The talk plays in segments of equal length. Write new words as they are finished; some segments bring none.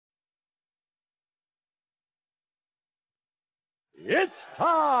It's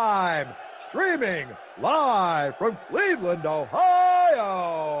time! Streaming live from Cleveland,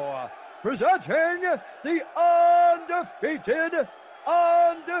 Ohio, presenting the undefeated,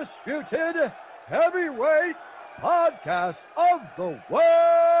 undisputed heavyweight podcast of the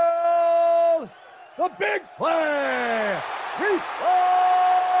world, The Big Play Reflex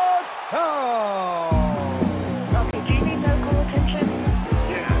Show! Okay, do you need medical attention?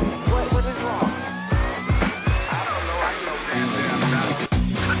 Yeah. What is wrong? I don't know. I know damn nothing.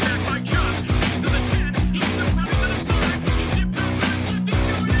 Attacked by Chuck. He's to the 10. He's the running to the 5. He dips outside.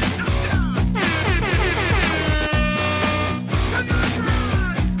 He's going in. Touchdown. Swing on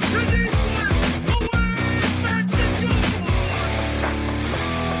drive. Release one. Away. Back to goal.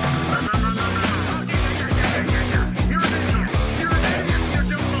 Here it is. Here it is. You're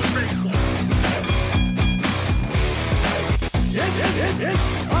doing those baseball. It's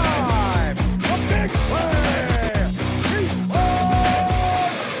time! The Big Play Reflex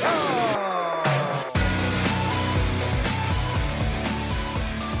Show!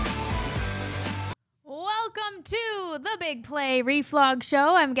 Welcome to the Big Play Reflog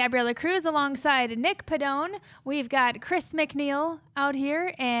Show. I'm Gabriella Cruz alongside Nick Padone. We've got Chris McNeil out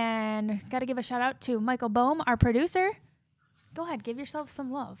here, and got to give a shout out to Michael Bohm, our producer. Go ahead, give yourself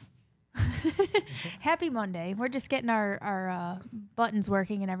some love. Happy Monday. We're just getting our buttons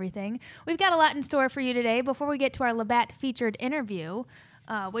working and everything. We've got a lot in store for you today. Before we get to our Labatt featured interview,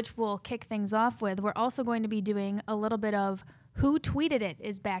 which we'll kick things off with, we're also going to be doing a little bit of Who Tweeted It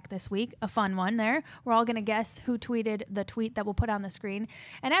is back this week. A fun one there. We're all going to guess who tweeted the tweet that we'll put on the screen.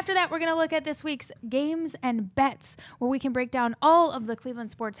 And after that, we're going to look at this week's games and bets, where we can break down all of the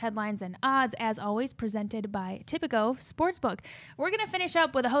Cleveland sports headlines and odds, as always, presented by Tipico Sportsbook. We're going to finish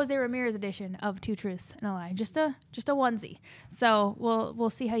up with a Jose Ramirez edition of Two Truths and a Lie. Just a onesie. So we'll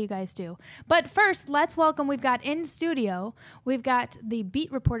see how you guys do. But first, let's welcome, we've got in studio, we've got the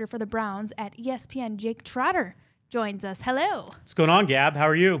beat reporter for the Browns at ESPN, Jake Trotter, joins us. Hello. What's going on, Gab? How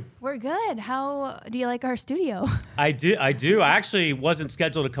are you? We're good. How do you like our studio? I do. I actually wasn't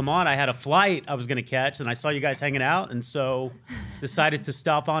scheduled to come on. I had a flight I was going to catch, and I saw you guys hanging out, and so decided to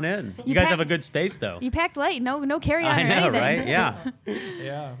stop on in. You guys have a good space, though. You packed light. No carry on I or know, anything. right? Yeah.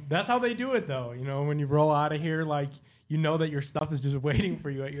 Yeah, that's how they do it, though. You know, when you roll out of here, like, you know that your stuff is just waiting for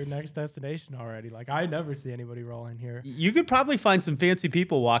you at your next destination already. Like, I never see anybody roll in here. You could probably find some fancy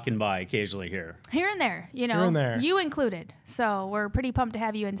people walking by occasionally here. Here and there, you know. Here and there. You included. So we're pretty pumped to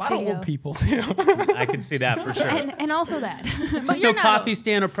have you in A lot studio. of old people, too. I can see that for sure. And also that. But Just you're no not coffee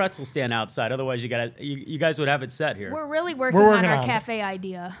stand or pretzel stand outside. Otherwise, you guys would have it set here. We're really working We're on working our on it. cafe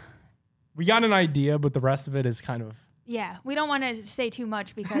idea. We got an idea, but the rest of it is kind of... Yeah, we don't want to say too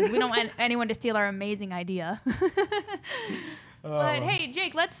much because we don't want anyone to steal our amazing idea. But hey,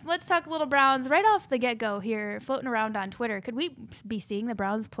 Jake, let's talk a little Browns right off the get-go here, floating around on Twitter. Could we be seeing the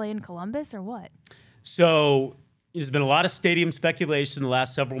Browns play in Columbus or what? So there's been a lot of stadium speculation the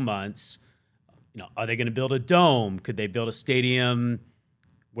last several months. You know, are they going to build a dome? Could they build a stadium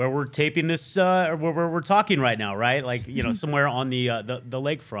where we're taping this, or where we're talking right now, right? Like, you know, somewhere on the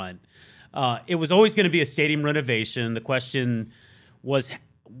lakefront. It was always going to be a stadium renovation. The question was,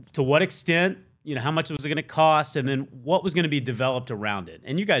 to what extent? You know, how much was it going to cost, and then what was going to be developed around it?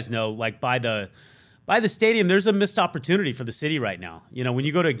 And you guys know, like, by the stadium, there's a missed opportunity for the city right now. You know, when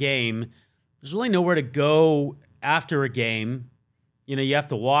you go to a game, there's really nowhere to go after a game. You know, you have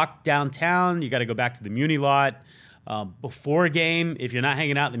to walk downtown. You got to go back to the Muni lot. Before a game, if you're not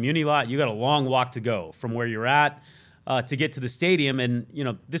hanging out in the Muni lot, you got a long walk to go from where you're at to get to the stadium. And, you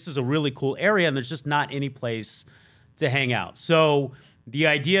know, this is a really cool area, and there's just not any place to hang out. So the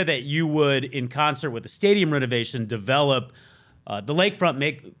idea that you would, in concert with the stadium renovation, develop the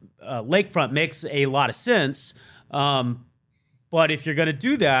lakefront makes a lot of sense. But if you're going to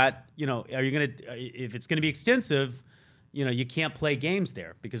do that, you know, if it's going to be extensive, you know, you can't play games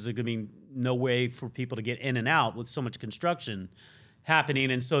there because there's going to be no way for people to get in and out with so much construction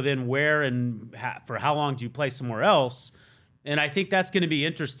happening. And so then where and for how long do you play somewhere else? And I think that's going to be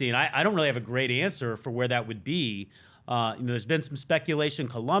interesting. I don't really have a great answer for where that would be. You know, there's been some speculation.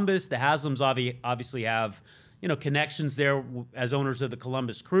 Columbus, the Haslams obviously have, you know, connections there as owners of the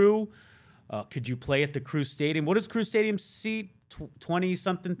Columbus Crew. Could you play at the Crew Stadium? What does Crew Stadium seat?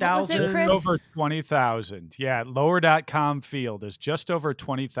 20-something thousand? Chris? Just over 20,000. Yeah, lower.com field is just over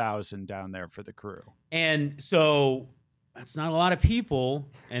 20,000 down there for the Crew. And so that's not a lot of people,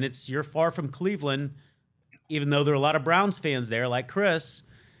 and you're far from Cleveland, even though there are a lot of Browns fans there, like Chris.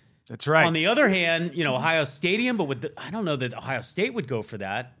 That's right. On the other hand, you know, Ohio Stadium, but I don't know that Ohio State would go for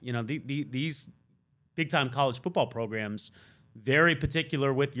that. You know, these big-time college football programs very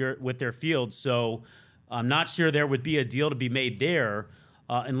particular with their fields. So I'm not sure there would be a deal to be made there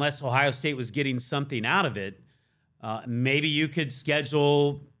unless Ohio State was getting something out of it. Maybe you could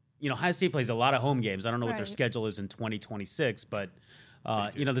schedule, Ohio State plays a lot of home games. I don't know what their Right. schedule is in 2026, but,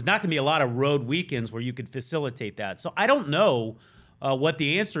 there's not going to be a lot of road weekends where you could facilitate that. So I don't know what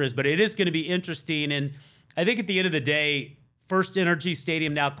the answer is, but it is going to be interesting. And I think at the end of the day, First Energy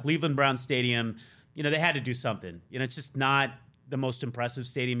Stadium, now Cleveland Brown Stadium, they had to do something. It's just not the most impressive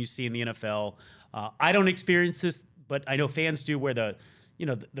stadium you see in the NFL. I don't experience this, but I know fans do, where the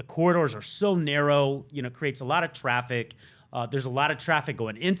corridors are so narrow, creates a lot of traffic. There's a lot of traffic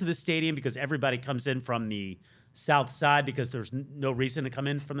going into the stadium because everybody comes in from the south side because there's no reason to come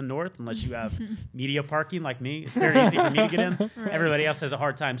in from the north unless you have media parking like me. It's very easy for me to get in. Everybody else has a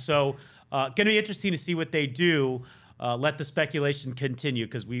hard time. So going to be interesting to see what they do. Let the speculation continue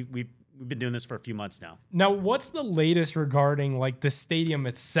because we've been doing this for a few months now. Now, what's the latest regarding like the stadium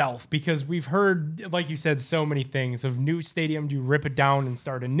itself? Because we've heard, like you said, so many things of new stadium. Do you rip it down and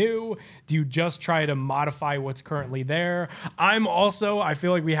start anew? Do you just try to modify what's currently there? I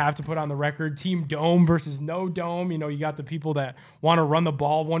feel like we have to put on the record, team dome versus no dome. You got the people that want to run the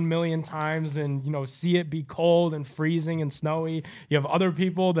ball 1 million times and, see it be cold and freezing and snowy. You have other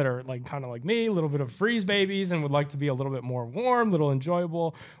people that are like kind of like me, a little bit of freeze babies and would like to be a little bit more warm, a little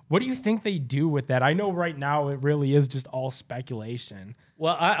enjoyable. What do you think they do with that? I know right now it really is just all speculation.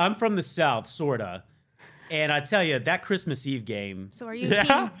 Well, I'm from the South, sorta. And I tell you, that Christmas Eve game, So are you team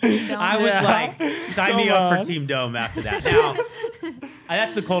Dome? I was like, sign me Come up for on. Team Dome after that. Now,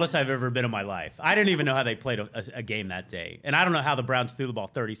 that's the coldest I've ever been in my life. I didn't even know how they played a game that day. And I don't know how the Browns threw the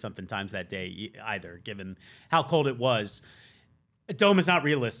ball 30-something times that day either, given how cold it was. A dome is not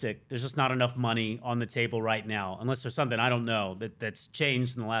realistic. There's just not enough money on the table right now, unless there's something I don't know that's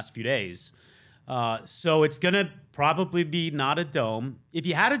changed in the last few days. So it's going to probably be not a dome. If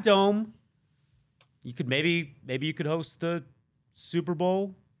you had a dome, you could maybe you could host the Super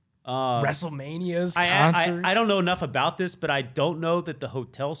Bowl. WrestleManias, I concerts. don't know enough about this, but I don't know that the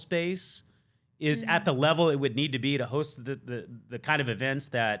hotel space is at the level it would need to be to host the kind of events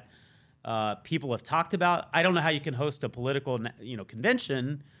that people have talked about. I don't know how you can host a political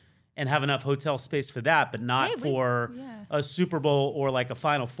convention and have enough hotel space for that, but not for a Super Bowl or like a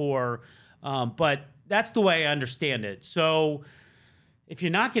Final Four. But that's the way I understand it. So if you're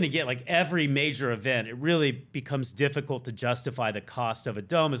not going to get like every major event, it really becomes difficult to justify the cost of a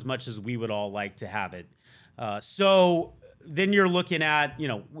dome as much as we would all like to have it. So then you're looking at,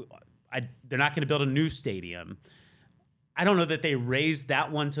 they're not going to build a new stadium. I don't know that they raised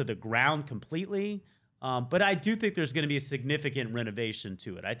that one to the ground completely, but I do think there's going to be a significant renovation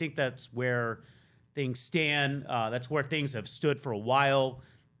to it. I think that's where things stand. That's where things have stood for a while,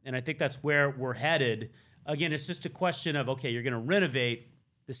 and I think that's where we're headed. Again, it's just a question of, okay, you're going to renovate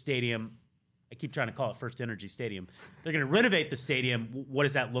the stadium. I keep trying to call it First Energy Stadium. They're going to renovate the stadium. What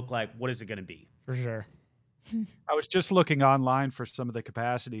does that look like? What is it going to be? For sure. I was just looking online for some of the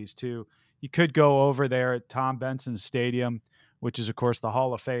capacities too. You could go over there at Tom Benson Stadium, which is, of course, the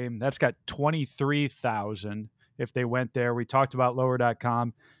Hall of Fame. That's got 23,000 if they went there. We talked about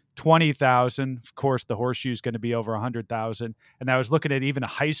lower.com, 20,000. Of course, the Horseshoe is going to be over 100,000. And I was looking at even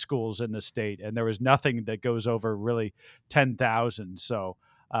high schools in the state, and there was nothing that goes over really 10,000. So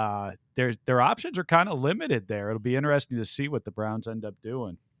their options are kind of limited there. It'll be interesting to see what the Browns end up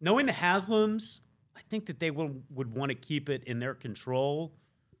doing. Knowing the Haslams, I think that they would want to keep it in their control,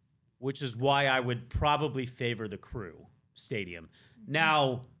 which is why I would probably favor the Crew Stadium.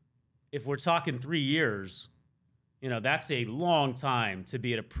 Now, if we're talking 3 years, that's a long time to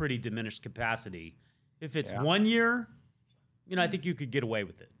be at a pretty diminished capacity. If it's 1 year, I think you could get away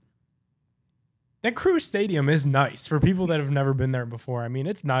with it. That Crew Stadium is nice for people that have never been there before. I mean,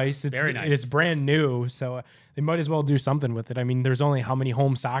 it's nice. It's Very nice. It's brand new, so they might as well do something with it. I mean, there's only how many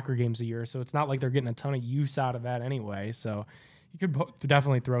home soccer games a year, so it's not like they're getting a ton of use out of that anyway. So you could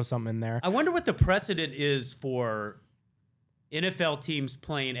definitely throw something in there. I wonder what the precedent is for NFL teams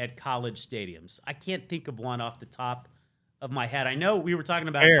playing at college stadiums. I can't think of one off the top of my head. I know we were talking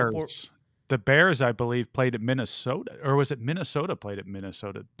about it before. Bears. The Bears, I believe, played at Minnesota, or was it Minnesota played at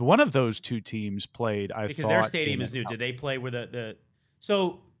Minnesota? One of those two teams played, Because their stadium is new. Did they play where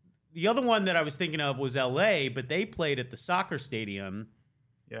So the other one that I was thinking of was LA, but they played at the soccer stadium.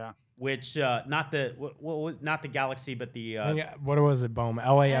 Yeah. Which not the Galaxy, but the What was it, Bohm?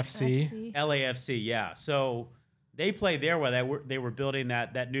 LAFC? LAFC. Yeah. So they played there where they were building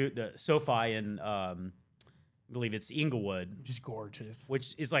the SoFi in I believe it's Inglewood, Which is gorgeous.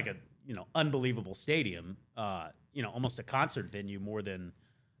 which is like a unbelievable stadium. Almost a concert venue more than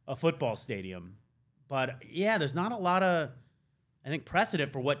a football stadium. But yeah, there's not a lot of I think,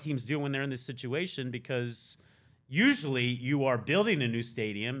 precedent for what teams do when they're in this situation, because usually you are building a new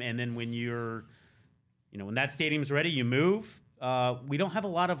stadium, and then when when that stadium's ready, you move. We don't have a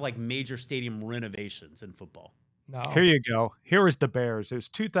lot of like major stadium renovations in football. No. Here you go. Here was the Bears. It was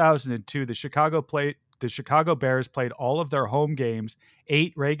 2002. The Chicago Bears played all of their home games,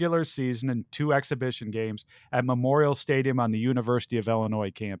 8 regular season and 2 exhibition games at Memorial Stadium on the University of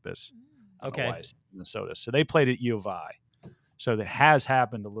Illinois campus. I don't know Okay. why I said Minnesota. So they played at U of I. So that has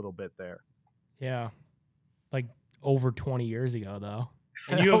happened a little bit there. Yeah. Like over 20 years ago, though.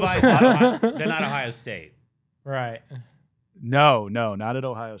 And U of I is not they're not Ohio State. Right. No, not at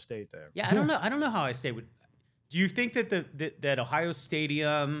Ohio State there. Yeah, I don't know. I don't know how Ohio State would. Do you think that that Ohio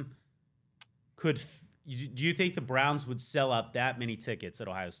Stadium could? Do you think the Browns would sell out that many tickets at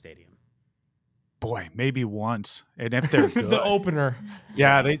Ohio Stadium? Boy, maybe once. And if they're good. The opener.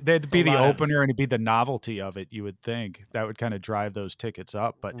 Yeah, they'd be a the lot of- opener, and it'd be the novelty of it, you would think. That would kind of drive those tickets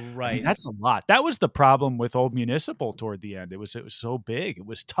up. But I mean, Right. that's a lot. That was the problem with Old Municipal toward the end. It was so big. It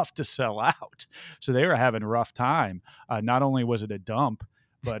was tough to sell out. So they were having a rough time. Not only was it a dump,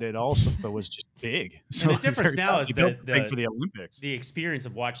 but it also was just big. So And the difference very now tough. is You built that the thing for the Olympics. The experience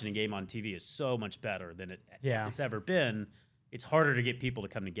of watching a game on TV is so much better than Yeah. it's ever been. It's harder to get people to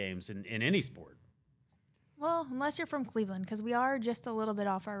come to games in any sport. Well, unless you're from Cleveland, because we are just a little bit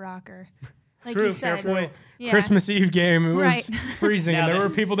off our rocker. Like True, you fair said. point. Yeah. Christmas Eve game. It was Right. freezing, Now and there that-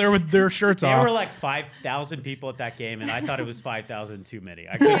 were people there with their shirts There off. were like 5,000 people at that game, and I thought it was 5,000 too many.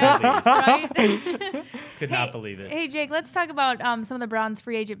 I couldn't believe Right? could not believe it. Hey, Jake, let's talk about some of the Browns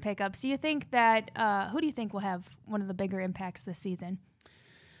free agent pickups. Do you think that, who do you think will have one of the bigger impacts this season?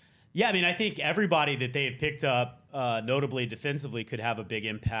 Yeah, I mean, I think everybody that they have picked up, notably defensively, could have a big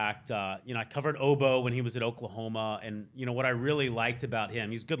impact. I covered Obo when he was at Oklahoma, and what I really liked about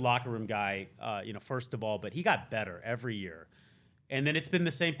him, he's a good locker room guy, first of all, but he got better every year. And then it's been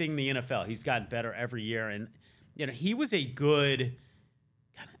the same thing in the NFL. He's gotten better every year, and he was a good,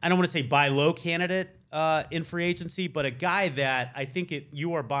 I don't want to say buy low candidate in free agency, but a guy that I think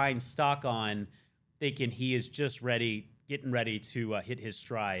you are buying stock on, thinking he is just getting ready to hit his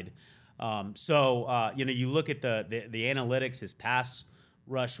stride. You look at the analytics, his pass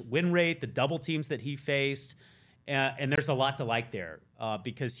rush win rate, the double teams that he faced, and there's a lot to like there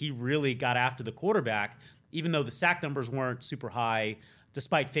because he really got after the quarterback, even though the sack numbers weren't super high,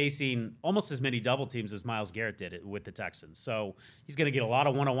 despite facing almost as many double teams as Myles Garrett did with the Texans. So he's going to get a lot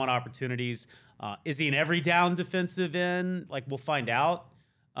of one-on-one opportunities. Is he an every down defensive end? Like, we'll find out.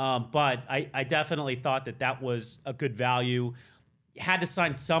 But I definitely thought that was a good value. Had to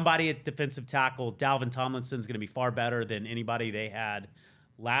sign somebody at defensive tackle. Dalvin Tomlinson's going to be far better than anybody they had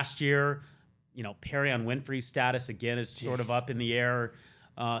last year. Perrion Winfrey's status, again, is sort of up in the air.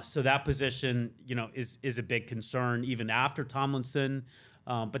 So that position, is a big concern even after Tomlinson.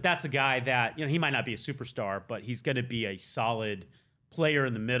 But that's a guy that, he might not be a superstar, but he's going to be a solid player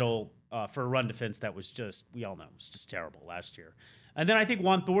in the middle for a run defense that was just, we all know, was just terrible last year. And then I think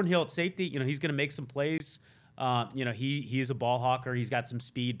Juan Thornhill at safety, he's going to make some plays. He is a ball hawker. He's got some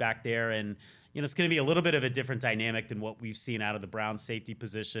speed back there. And, it's going to be a little bit of a different dynamic than what we've seen out of the Browns safety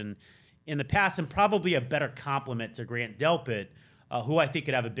position in the past, and probably a better complement to Grant Delpit, who I think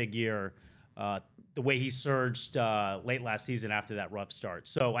could have a big year the way he surged late last season after that rough start.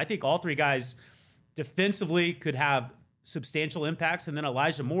 So I think all three guys defensively could have substantial impacts. And then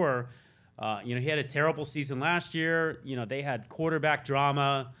Elijah Moore, he had a terrible season last year. They had quarterback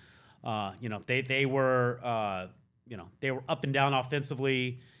drama. They were up and down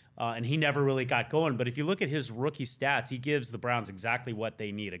offensively, and he never really got going. But if you look at his rookie stats, he gives the Browns exactly what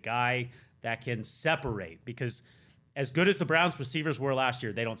they need, a guy that can separate, because as good as the Browns receivers were last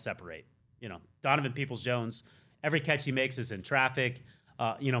year, they don't separate. Donovan Peoples-Jones, every catch he makes is in traffic.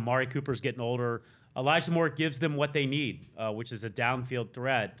 Mari Cooper's getting older. Elijah Moore gives them what they need, which is a downfield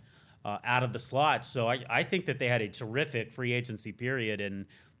threat out of the slot. So I think that they had a terrific free agency period, and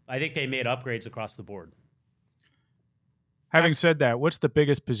I think they made upgrades across the board. Having said that, what's the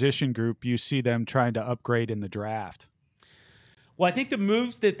biggest position group you see them trying to upgrade in the draft? Well, I think the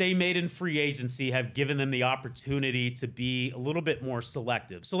moves that they made in free agency have given them the opportunity to be a little bit more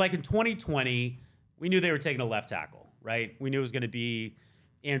selective. So like in 2020, we knew they were taking a left tackle, right? We knew it was going to be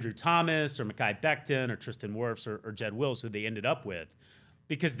Andrew Thomas or Mekhi Becton or Tristan Wirfs or Jed Wills, who they ended up with,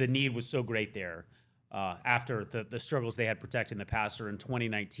 because the need was so great there after the struggles they had protecting the passer in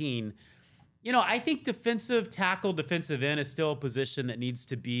 2019. I think defensive tackle, defensive end is still a position that needs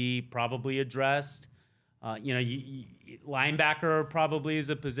to be probably addressed. Linebacker probably is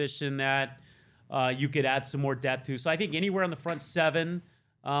a position that you could add some more depth to. So I think anywhere on the front seven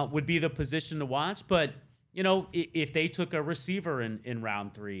would be the position to watch. But if they took a receiver in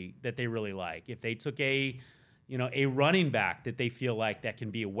round 3 that they really like, if they took a running back that they feel like that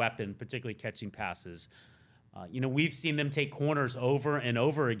can be a weapon, particularly catching passes. We've seen them take corners over and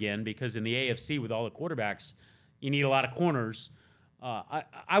over again because in the AFC with all the quarterbacks, you need a lot of corners.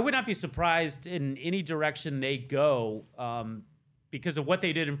 I would not be surprised in any direction they go because of what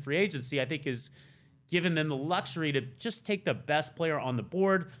they did in free agency, I think is given them the luxury to just take the best player on the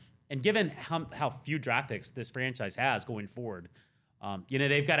board. And given how few draft picks this franchise has going forward,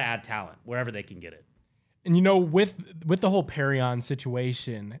 they've got to add talent wherever they can get it. And with the whole Perion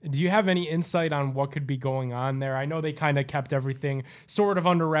situation, do you have any insight on what could be going on there? I know they kind of kept everything sort of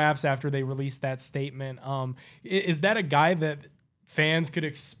under wraps after they released that statement. Is that a guy that fans could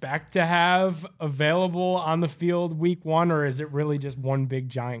expect to have available on the field week 1, or is it really just one big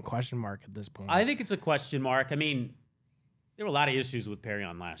giant question mark at this point? I think it's a question mark. I mean, there were a lot of issues with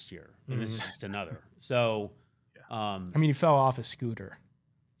Perion last year, and this is just another. So, he fell off a scooter.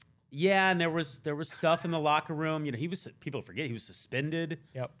 Yeah, and there was stuff in the locker room. People forget he was suspended.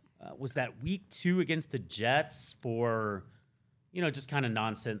 Yep. Was that week 2 against the Jets for, just kind of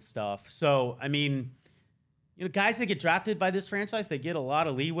nonsense stuff. So, I mean, guys that get drafted by this franchise, they get a lot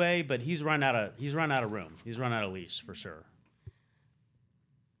of leeway, but he's run out of room. He's run out of leash for sure.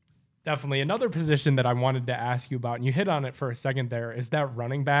 Definitely. Another position that I wanted to ask you about, and you hit on it for a second there, is that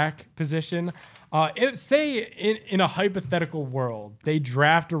running back position. Say in a hypothetical world, they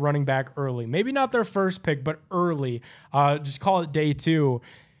draft a running back early, maybe not their first pick, but early, just call it day 2.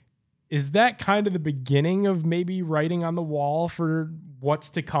 Is that kind of the beginning of maybe writing on the wall for what's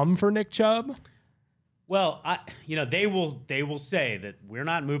to come for Nick Chubb? Well, they will say that we're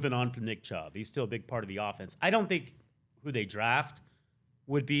not moving on from Nick Chubb. He's still a big part of the offense. I don't think who they draft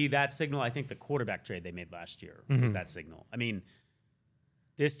would be that signal. I think the quarterback trade they made last year was that signal. I mean,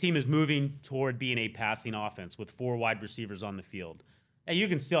 this team is moving toward being a passing offense with 4 wide receivers on the field. And you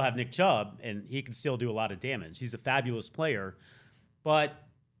can still have Nick Chubb, and he can still do a lot of damage. He's a fabulous player. But,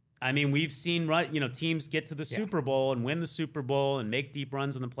 I mean, we've seen teams get to the Super Bowl and win the Super Bowl and make deep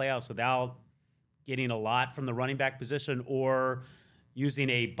runs in the playoffs without getting a lot from the running back position or using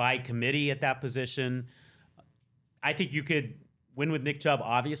a by committee at that position. I think you could win with Nick Chubb,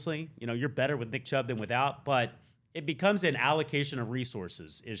 obviously. You're better with Nick Chubb than without, but it becomes an allocation of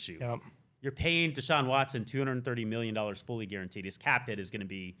resources issue. Yep. You're paying Deshaun Watson $230 million fully guaranteed. His cap hit is going to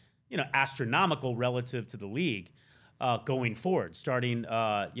be, astronomical relative to the league going forward, starting,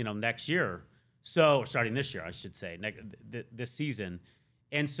 next year. So, starting this year, I should say, this season.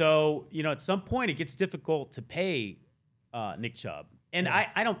 And so, at some point it gets difficult to pay Nick Chubb. And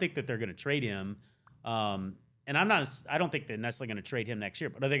I don't think that they're going to trade him. And I don't think they're necessarily going to trade him next year,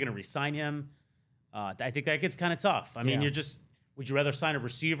 but are they going to re-sign him? I think that gets kind of tough. I mean, would you rather sign a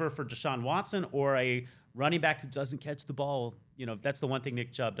receiver for Deshaun Watson or a running back who doesn't catch the ball? That's the one thing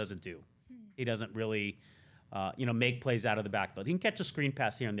Nick Chubb doesn't do. He doesn't really, make plays out of the backfield. He can catch a screen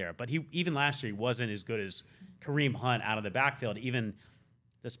pass here and there, but even last year he wasn't as good as Kareem Hunt out of the backfield, even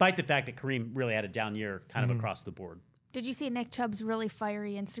despite the fact that Kareem really had a down year kind of across the board. Did you see Nick Chubb's really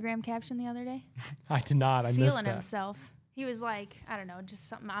fiery Instagram caption the other day? I did not. I missed that. Feeling himself. He was like, I don't know, just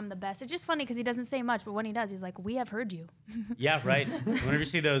something, I'm the best. It's just funny because he doesn't say much, but when he does, he's like, we have heard you. Yeah, right. Whenever you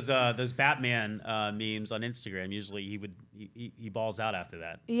see those Batman memes on Instagram, usually he balls out after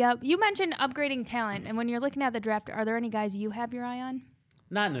that. Yep. You mentioned upgrading talent, and when you're looking at the draft, are there any guys you have your eye on?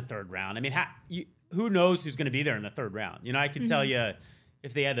 Not in the 3rd round. I mean, who knows who's going to be there in the 3rd round? I can tell you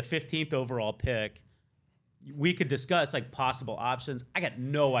if they had the 15th overall pick, we could discuss possible options. I got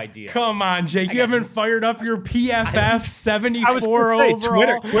no idea. Come on, Jake. You haven't fired up your PFF 74 say,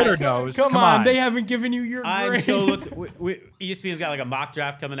 overall. Twitter knows. Come on. They haven't given you your I'm grade. so ESPN's got a mock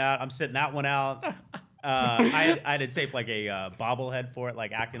draft coming out. I'm sitting that one out. I had to tape a bobblehead for it,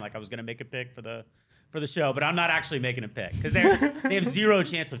 acting like I was going to make a pick for the show, but I'm not actually making a pick because they have zero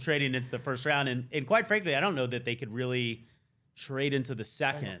chance of trading into the 1st round. And quite frankly, I don't know that they could really trade into the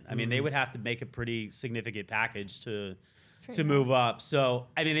 2nd. I mean, they would have to make a pretty significant package to move up. So,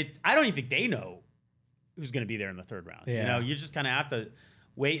 I mean, I don't even think they know who's going to be there in the 3rd round. Yeah. You just kind of have to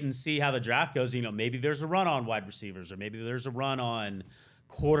wait and see how the draft goes. Maybe there's a run on wide receivers or maybe there's a run on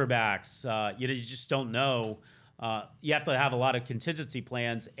quarterbacks. You just don't know. You have to have a lot of contingency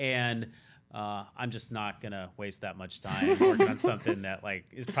plans, and I'm just not going to waste that much time working on something that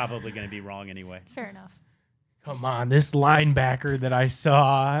is probably going to be wrong anyway. Fair enough. Come on, this linebacker that I saw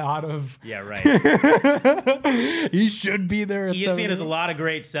out of Yeah, right. he should be there. At ESPN has a 7. lot of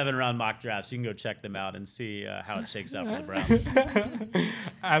great 7-round mock drafts. You can go check them out and see how it shakes out for the Browns.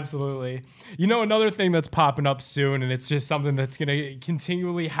 Absolutely. You know, another thing that's popping up soon, and it's just something that's going to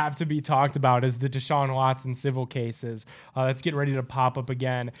continually have to be talked about, is the Deshaun Watson civil cases. That's getting ready to pop up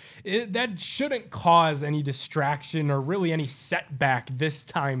again. That shouldn't cause any distraction or really any setback this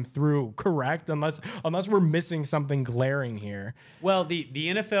time through, correct? Unless we're missing something glaring here. Well, the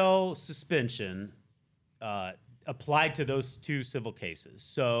NFL suspension applied to those 2 civil cases.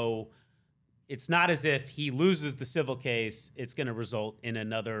 So it's not as if he loses the civil case, it's going to result in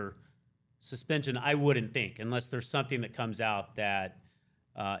another suspension. I wouldn't think, unless there's something that comes out that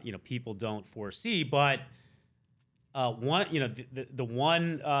people don't foresee. But the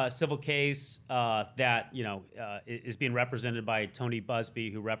one civil case that is being represented by Tony Busby,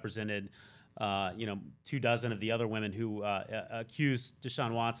 who represented 24 of the other women who accused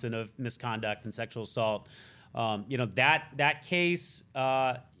Deshaun Watson of misconduct and sexual assault. That case,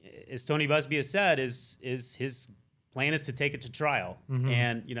 as Tony Busby has said, is his plan is to take it to trial,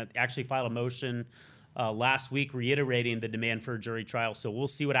 and actually filed a motion last week reiterating the demand for a jury trial. So we'll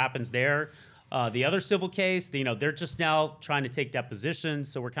see what happens there. The other civil case, they're just now trying to take depositions,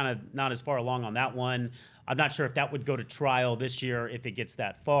 so we're kind of not as far along on that one. I'm not sure if that would go to trial this year if it gets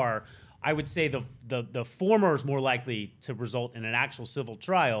that far. I would say the former is more likely to result in an actual civil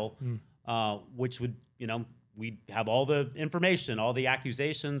trial, which would, we have all the information, all the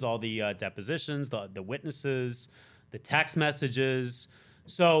accusations, all the depositions, the witnesses, the text messages.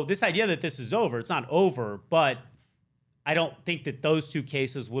 So this idea that this is over, it's not over, but I don't think that those 2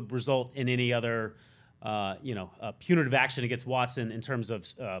 cases would result in any other, punitive action against Watson in terms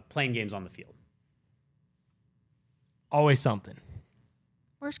of playing games on the field. Always something.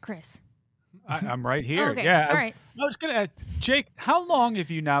 Where's Chris? I'm right here. Okay, Yeah. all right. I was going to ask, Jake, how long have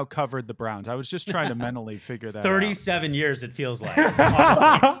you now covered the Browns? I was just trying to mentally figure that out. 37 years, it feels like.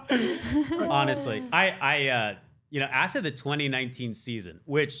 Honestly. I after the 2019 season,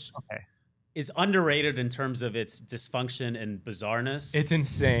 which is underrated in terms of its dysfunction and bizarreness. It's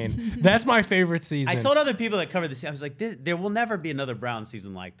insane. That's my favorite season. I told other people that covered this, I was like, there will never be another Browns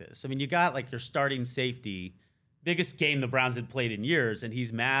season like this. I mean, you got like your starting safety, biggest game the Browns had played in years, and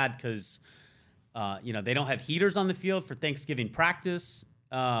he's mad because they don't have heaters on the field for Thanksgiving practice.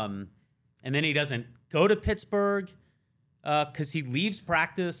 And then he doesn't go to Pittsburgh because he leaves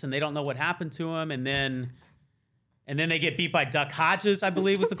practice and they don't know what happened to him. And then they get beat by Duck Hodges, I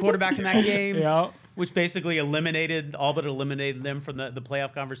believe, was the quarterback in that game. Yeah. Which basically all but eliminated them from the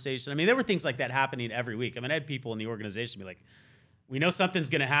playoff conversation. I mean, there were things like that happening every week. I mean, I had people in the organization be like, we know something's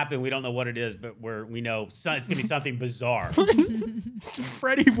going to happen. We don't know what it is, but we know it's going to be something bizarre.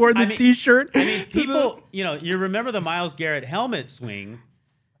 Freddie wore the T-shirt. I mean, people, you remember the Myles Garrett helmet swing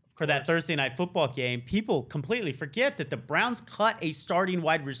for that Thursday night football game. People completely forget that the Browns cut a starting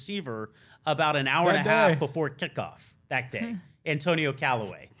wide receiver about an hour and a half before kickoff that day, Antonio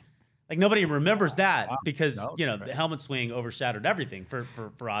Callaway. Like, nobody remembers that because, the helmet swing overshadowed everything for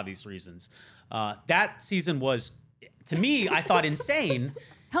obvious reasons. That season was, to me, I thought insane.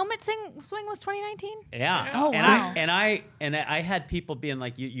 Helmet swing was 2019? Yeah. Oh, and wow. I had people being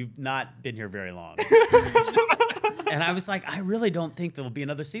like, you've not been here very long. And I was like, I really don't think there will be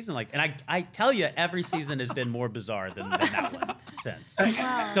another season like. And I tell you, every season has been more bizarre than that one since.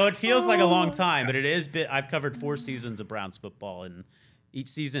 So it feels like a long time, but it is. I've covered 4 seasons of Browns football, and each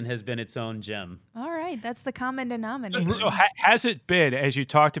season has been its own gem. All right, that's the common denominator. So has it been, as you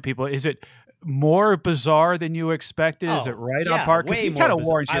talk to people, is it more bizarre than you expected? Is it right on par? Because we kind of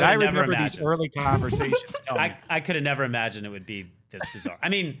warned you. I remember these early conversations. I could have never imagined it would be this bizarre. I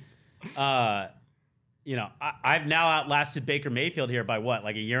mean, I've now outlasted Baker Mayfield here by what,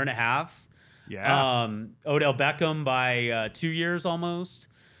 like a year and a half? Yeah. Odell Beckham by 2 years almost.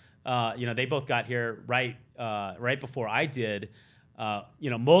 They both got here right before I did.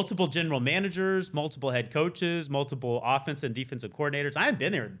 Multiple general managers, multiple head coaches, multiple offense and defensive coordinators. I haven't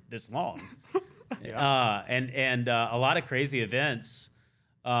been there this long. And a lot of crazy events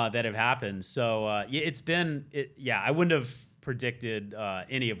that have happened. So I wouldn't have predicted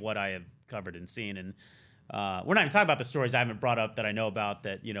any of what I have covered and seen. And we're not even talking about the stories I haven't brought up that I know about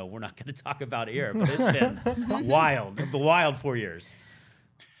that, we're not going to talk about here. But it's been wild 4 years.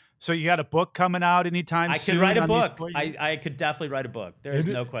 So you got a book coming out anytime soon? I could write a book. I could definitely write a book. There is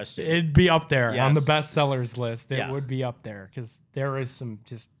no question. It'd be up there on the Yes. bestsellers list. It would be up there because there is some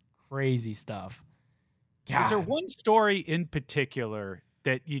just crazy stuff. Is there one story in particular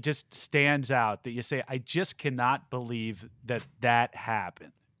that you just stands out that you say, I just cannot believe that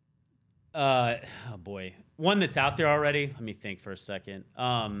happened? Oh boy, one that's out there already. Let me think for a second.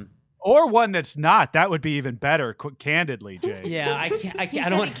 Or one that's not. That would be even better. Candidly, Jay. Yeah, I can't. He I said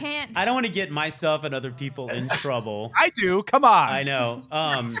don't. he can't. I don't want to get myself and other people in trouble. I do. Come on. I know.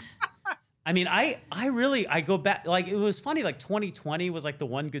 I mean, I go back. Like, it was funny. Like 2020 was like the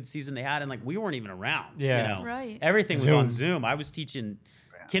one good season they had, and like we weren't even around. Yeah. You know? Right. Everything was on Zoom. I was teaching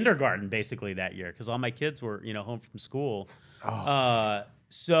kindergarten basically that year because all my kids were home from school.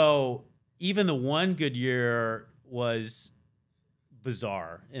 So even the one good year was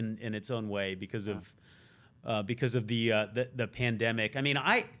bizarre in its own way because of the pandemic. I mean,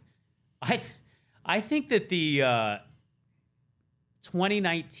 I think that the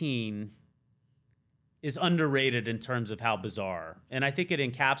 2019 is underrated in terms of how bizarre, and I think it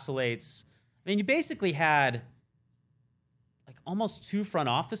encapsulates. I mean, you basically had like almost two front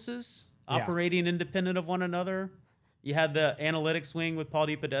offices operating independent of one another. You had the analytics wing with Paul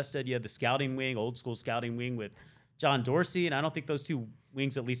DePodesta. You had the scouting wing, old school scouting wing with John Dorsey. And I don't think those two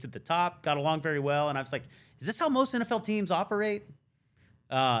wings, at least at the top, got along very well. And I was like, is this how most NFL teams operate?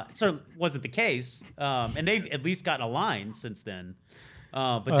 It certainly wasn't the case. And they've at least gotten aligned since then.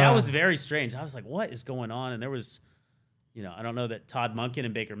 But that was very strange. I was like, what is going on? And there was, I don't know that Todd Monken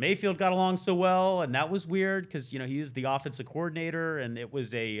and Baker Mayfield got along so well. And that was weird because, he is the offensive coordinator. And it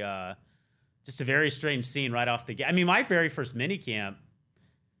was just a very strange scene right off the gate. I mean, my very first minicamp,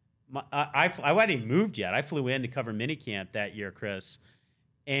 I hadn't even moved yet. I flew in to cover minicamp that year, Chris.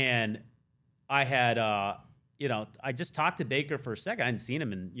 And I had, I just talked to Baker for a second. I hadn't seen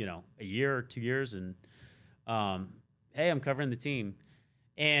him in, a year or 2 years. And, hey, I'm covering the team.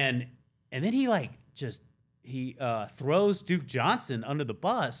 And then he throws Duke Johnson under the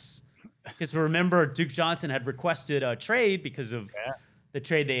bus. Because remember, Duke Johnson had requested a trade because of the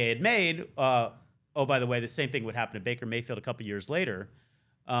trade they had made. By the way, the same thing would happen to Baker Mayfield a couple years later.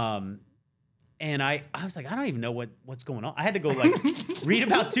 And I was like, I don't even know what's going on. I had to go read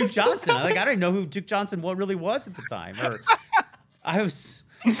about Duke Johnson. I don't even know who Duke Johnson really was at the time. Or I was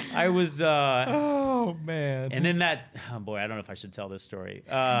oh man. And then I don't know if I should tell this story.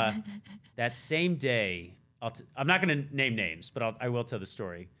 That same day, I'm not going to name names, but I will tell the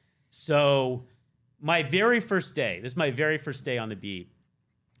story. So my very first day, this is my very first day on the beat.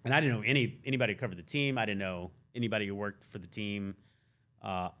 And I didn't know anybody who covered the team. I didn't know anybody who worked for the team.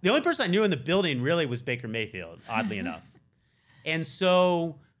 The only person I knew in the building really was Baker Mayfield, oddly enough. And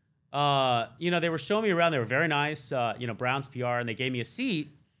so, they were showing me around. They were very nice, Browns PR, and they gave me a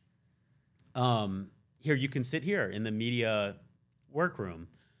seat. Here, you can sit here in the media workroom.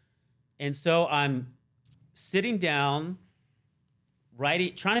 And so I'm sitting down,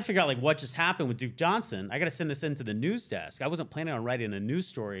 trying to figure out what just happened with Duke Johnson. I got to send this into the news desk. I wasn't planning on writing a news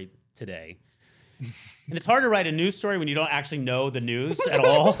story today. And it's hard to write a news story when you don't actually know the news at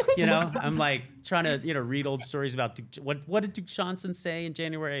all. I'm trying to, read old stories about Duke. What did Duke Johnson say in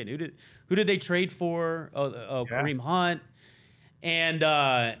January? And who did they trade for? Kareem Hunt. And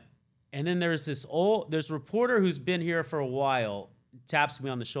then there's this reporter who's been here for a while, taps me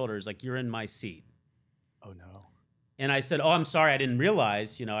on the shoulder. He's like, "You're in my seat." Oh no. And I said, "Oh, I'm sorry. I didn't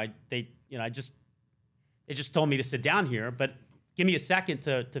realize, they just told me to sit down here, but give me a second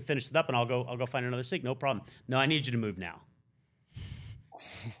to finish it up and I'll go find another seat. No problem. No, I need you to move now."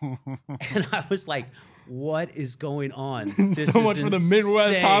 And I was like, what is going on? This So is much for the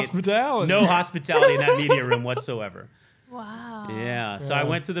Midwest insane. hospitality. No hospitality in that media room whatsoever. Wow. Yeah. So I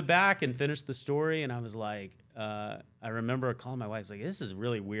went to the back and finished the story, and I was like, I remember calling my wife, this is a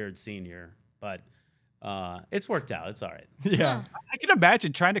really weird scene here, but it's worked out. It's all right. Yeah. I can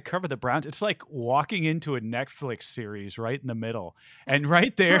imagine trying to cover the Browns. It's like walking into a Netflix series right in the middle. And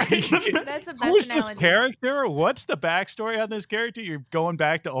right there, That's the best who is this analogy. character? What's the backstory on this character? You're going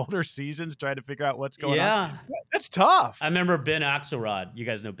back to older seasons trying to figure out what's going on. That's tough. I remember Ben Axelrod. You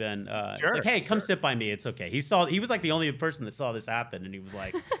guys know Ben. He's like, "Hey, come sit by me. It's okay." He was like the only person that saw this happen, and he was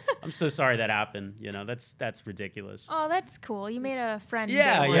like, "I'm so sorry that happened. That's ridiculous." Oh, that's cool. You made a friend.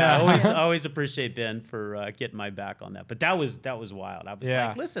 Yeah, there. yeah. I always appreciate Ben for getting my back on that. But that was wild. I was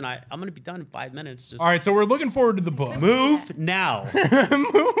like, listen, I'm going to be done in 5 minutes. Just All right, so we're looking forward to the book. move now.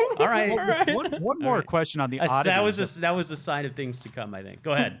 All right. One more question on the oddities. That was a sign of things to come, I think.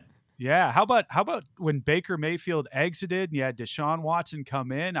 Go ahead. Yeah. How about when Baker Mayfield exited and you had Deshaun Watson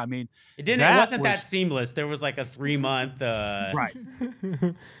come in? I mean, It wasn't that seamless. There was like a 3-month right.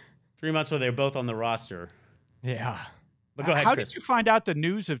 3 months where they were both on the roster. Yeah. But go ahead, How Chris. did you find out the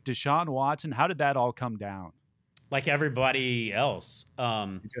news of Deshaun Watson? How did that all come down? Like everybody else.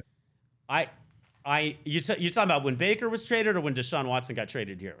 You talking about when Baker was traded or when Deshaun Watson got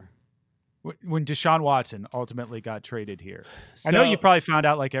traded here? when Deshaun Watson ultimately got traded here. I know you probably found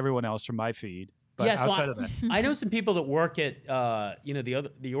out like everyone else from my feed, but Yeah, so outside of that, I know some people that work at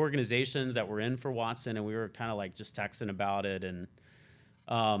the organizations that were in for Watson, and we were kind of like just texting about it, and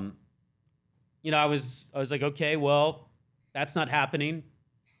I was like, okay, well, that's not happening.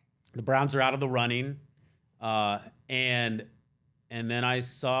 The Browns are out of the running, and then I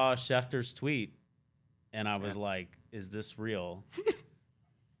saw Schefter's tweet, and I was like, is this real?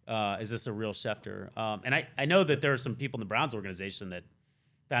 Is this a real Schefter? And I know that there are some people in the Browns organization that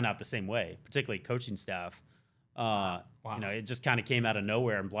found out the same way, particularly coaching staff. Wow. It just kind of came out of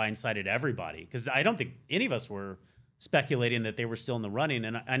nowhere and blindsided everybody, because I don't think any of us were speculating that they were still in the running.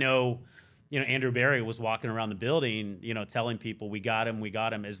 And I know, Andrew Berry was walking around the building, telling people we got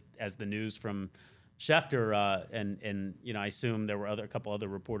him as the news from Schefter, and I assume there were a couple other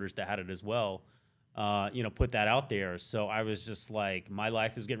reporters that had it as well. Put that out there. So I was just like, my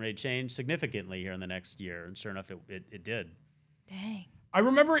life is getting ready to change significantly here in the next year. And sure enough, it did. Dang. I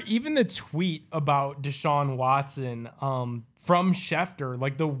remember even the tweet about Deshaun Watson from Schefter,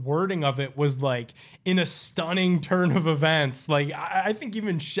 like the wording of it was like in a stunning turn of events. Like I think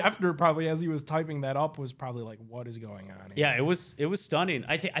even Schefter probably, as he was typing that up, was probably like, what is going on here? Yeah, it was stunning.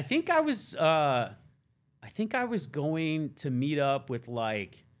 I think I was going to meet up with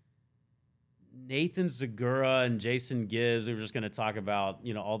like Nathan Zagura and Jason Gibbs. We were just going to talk about,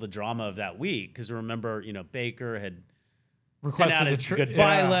 all the drama of that week. Because remember, Baker had sent out his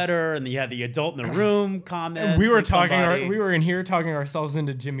goodbye letter, and you had the adult in the room comment. And we were somebody. we were in here talking ourselves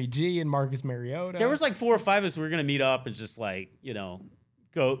into Jimmy G and Marcus Mariota. There was like 4 or 5 of us. We were going to meet up and just like,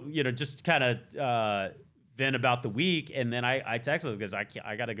 go, just kind of vent about the week. And then I texted because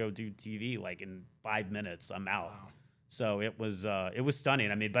I got to go do TV like in 5 minutes. I'm out. Wow. So it was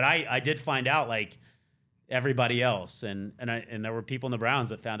stunning. I mean, but I did find out like everybody else, and there were people in the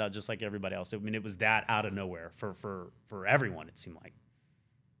Browns that found out just like everybody else. I mean, it was that out of nowhere for everyone. It seemed like.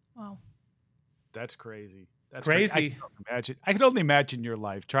 Wow. that's crazy. That's crazy. I can only imagine your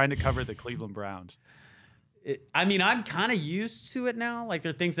life trying to cover the Cleveland Browns. I'm kind of used to it now. Like there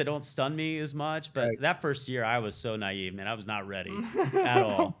are things that don't stun me as much, but that first year I was so naive, man. I was not ready at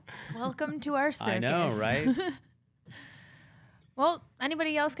all. Welcome to our circus. I know, right? Well,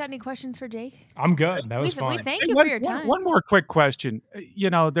 anybody else got any questions for Jake? I'm good. That was We fun. thank you for your time. One more quick question.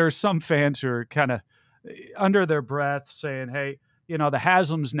 There's some fans who are kind of under their breath saying, hey, the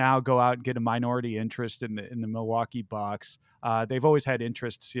Haslams now go out and get a minority interest in the Milwaukee Bucks. They've always had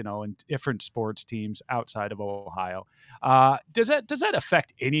interests, in different sports teams outside of Ohio. Does that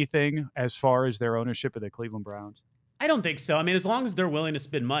affect anything as far as their ownership of the Cleveland Browns? I don't think so. I mean, as long as they're willing to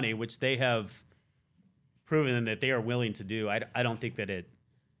spend money, which they have proven that they are willing to do, I don't think that it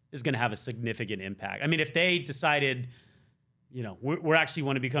is going to have a significant impact. I mean, if they decided, we're actually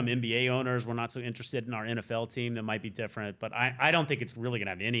want to become NBA owners, we're not so interested in our NFL team, that might be different. But I don't think it's really going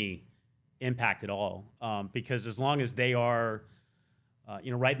to have any impact at all, because as long as they are,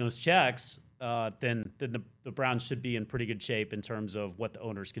 writing those checks, then the Browns should be in pretty good shape in terms of what the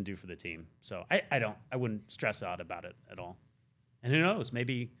owners can do for the team. So I wouldn't stress out about it at all. And who knows,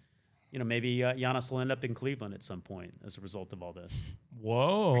 maybe Giannis will end up in Cleveland at some point as a result of all this.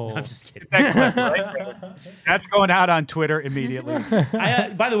 Whoa. I'm just kidding. That's going out on Twitter immediately.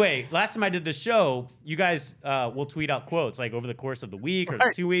 By the way, last time I did this show, you guys will tweet out quotes like over the course of the week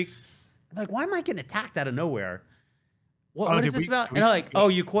or 2 weeks. I'm like, why am I getting attacked out of nowhere? What is this about? And I'm like,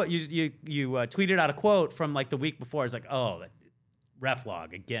 you tweeted out a quote from like the week before. I was like, that ref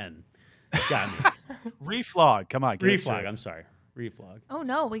log again. Got me. Reflog. Come on. Reflog. I'm sorry. Reflog. Oh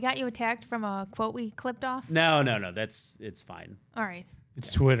no, we got you attacked from a quote we clipped off. No. It's fine. All right.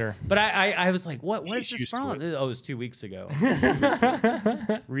 It's Twitter. But I was like, what is this from? It was 2 weeks ago.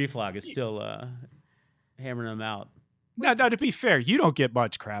 Reflog is still hammering them out. Now, to be fair, you don't get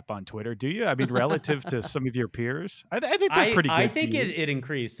much crap on Twitter, do you? I mean, relative to some of your peers, I think they're pretty good. I think it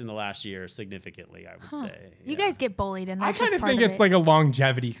increased in the last year significantly, I would say. You guys get bullied, and that's I kind just of part think of it's it. like a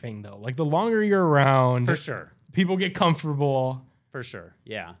longevity thing, though. Like the longer you're around, For sure. people get comfortable. For sure.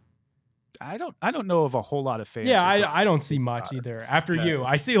 Yeah. I don't know of a whole lot of fans. Yeah, I don't see much either. After you,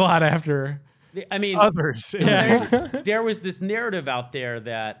 I see a lot after I mean, others. Yeah. there was this narrative out there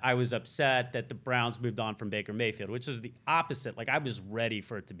that I was upset that the Browns moved on from Baker Mayfield, which is the opposite. Like I was ready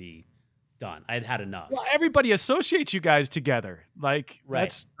for it to be done. I'd had enough. Well, everybody associates you guys together. Like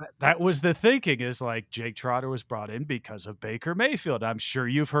that was the thinking, is like Jake Trotter was brought in because of Baker Mayfield. I'm sure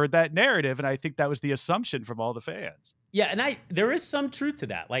you've heard that narrative, and I think that was the assumption from all the fans. Yeah, and there is some truth to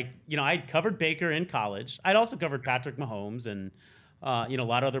that. Like, I'd covered Baker in college. I'd also covered Patrick Mahomes and, a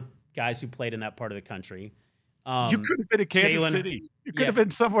lot of other guys who played in that part of the country. You could have been in Kansas Jalen- City. You could yeah. have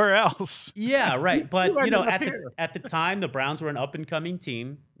been somewhere else. Yeah, right. But ended up at here. the time, the Browns were an up and coming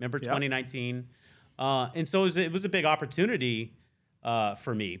team. Remember Yep. 2019, and so it was a big opportunity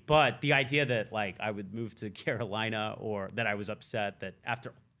for me. But the idea that like I would move to Carolina or that I was upset that after,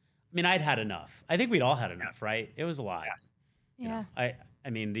 I mean, I'd had enough. I think we'd all had enough, right? It was a lot. You know, Yeah. I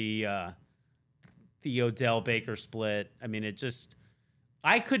mean the Odell Baker split. I mean, it just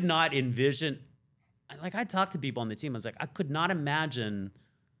I could not envision. Like I talked to people on the team. I was like, I could not imagine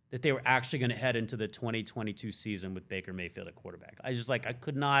that they were actually going to head into the 2022 season with Baker Mayfield at quarterback. I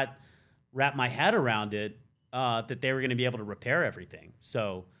could not wrap my head around it that they were going to be able to repair everything.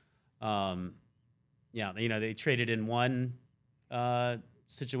 So, yeah, they traded in one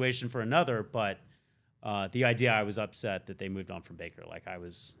situation for another, but the idea I was upset that they moved on from Baker. Like I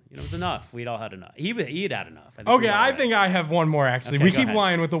was, it was enough. We'd all had enough. He had had enough. Okay, I think I have one more actually. Okay, We go keep ahead.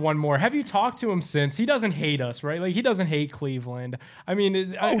 lying with the one more. Have you talked to him since? He doesn't hate us, right? Like he doesn't hate Cleveland. I mean,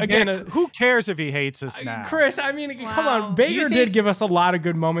 again, Nick, who cares if he hates us now? Chris, I mean, come Wow. on. Do Baker you did think- give us a lot of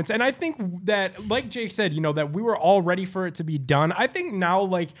good moments. And I think that, like Jake said, that we were all ready for it to be done. I think now,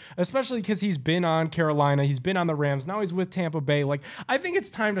 like, especially because he's been on Carolina, he's been on the Rams, now he's with Tampa Bay. Like, I think it's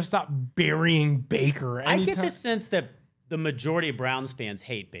time to stop burying Baker. I get anytime- the sense that the majority of Browns fans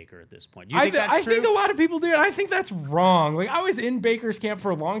hate Baker at this point. Do you I, think that's I true? think a lot of people do, and I think that's wrong. Like I was in Baker's camp for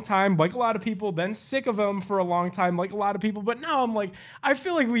a long time, like a lot of people, then sick of him for a long time, like a lot of people. But now I'm like, I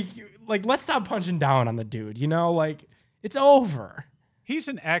feel like let's stop punching down on the dude. Like it's over. He's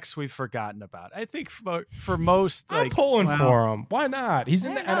an ex we've forgotten about. I think for most, I'm like, pulling well, for him. Why not? He's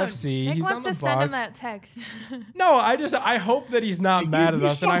in the I don't know. NFC. Nick He's wants on the to send him Bucks. a text. No, I hope that he's not mad at you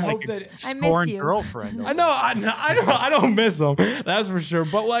us, and I sound hope like that. a I miss scorned you. girlfriend. I know, I don't miss him. That's for sure.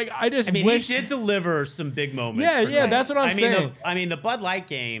 But like, I just I mean, wish. he did deliver some big moments. Yeah, for yeah, Cleveland. that's what I'm saying. The Bud Light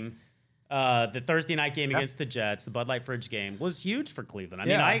game, the Thursday night game against the Jets, the Bud Light Fridge game was huge for Cleveland. I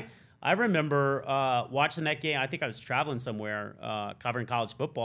mean, Yeah. I remember watching that game. I think I was traveling somewhere covering college football.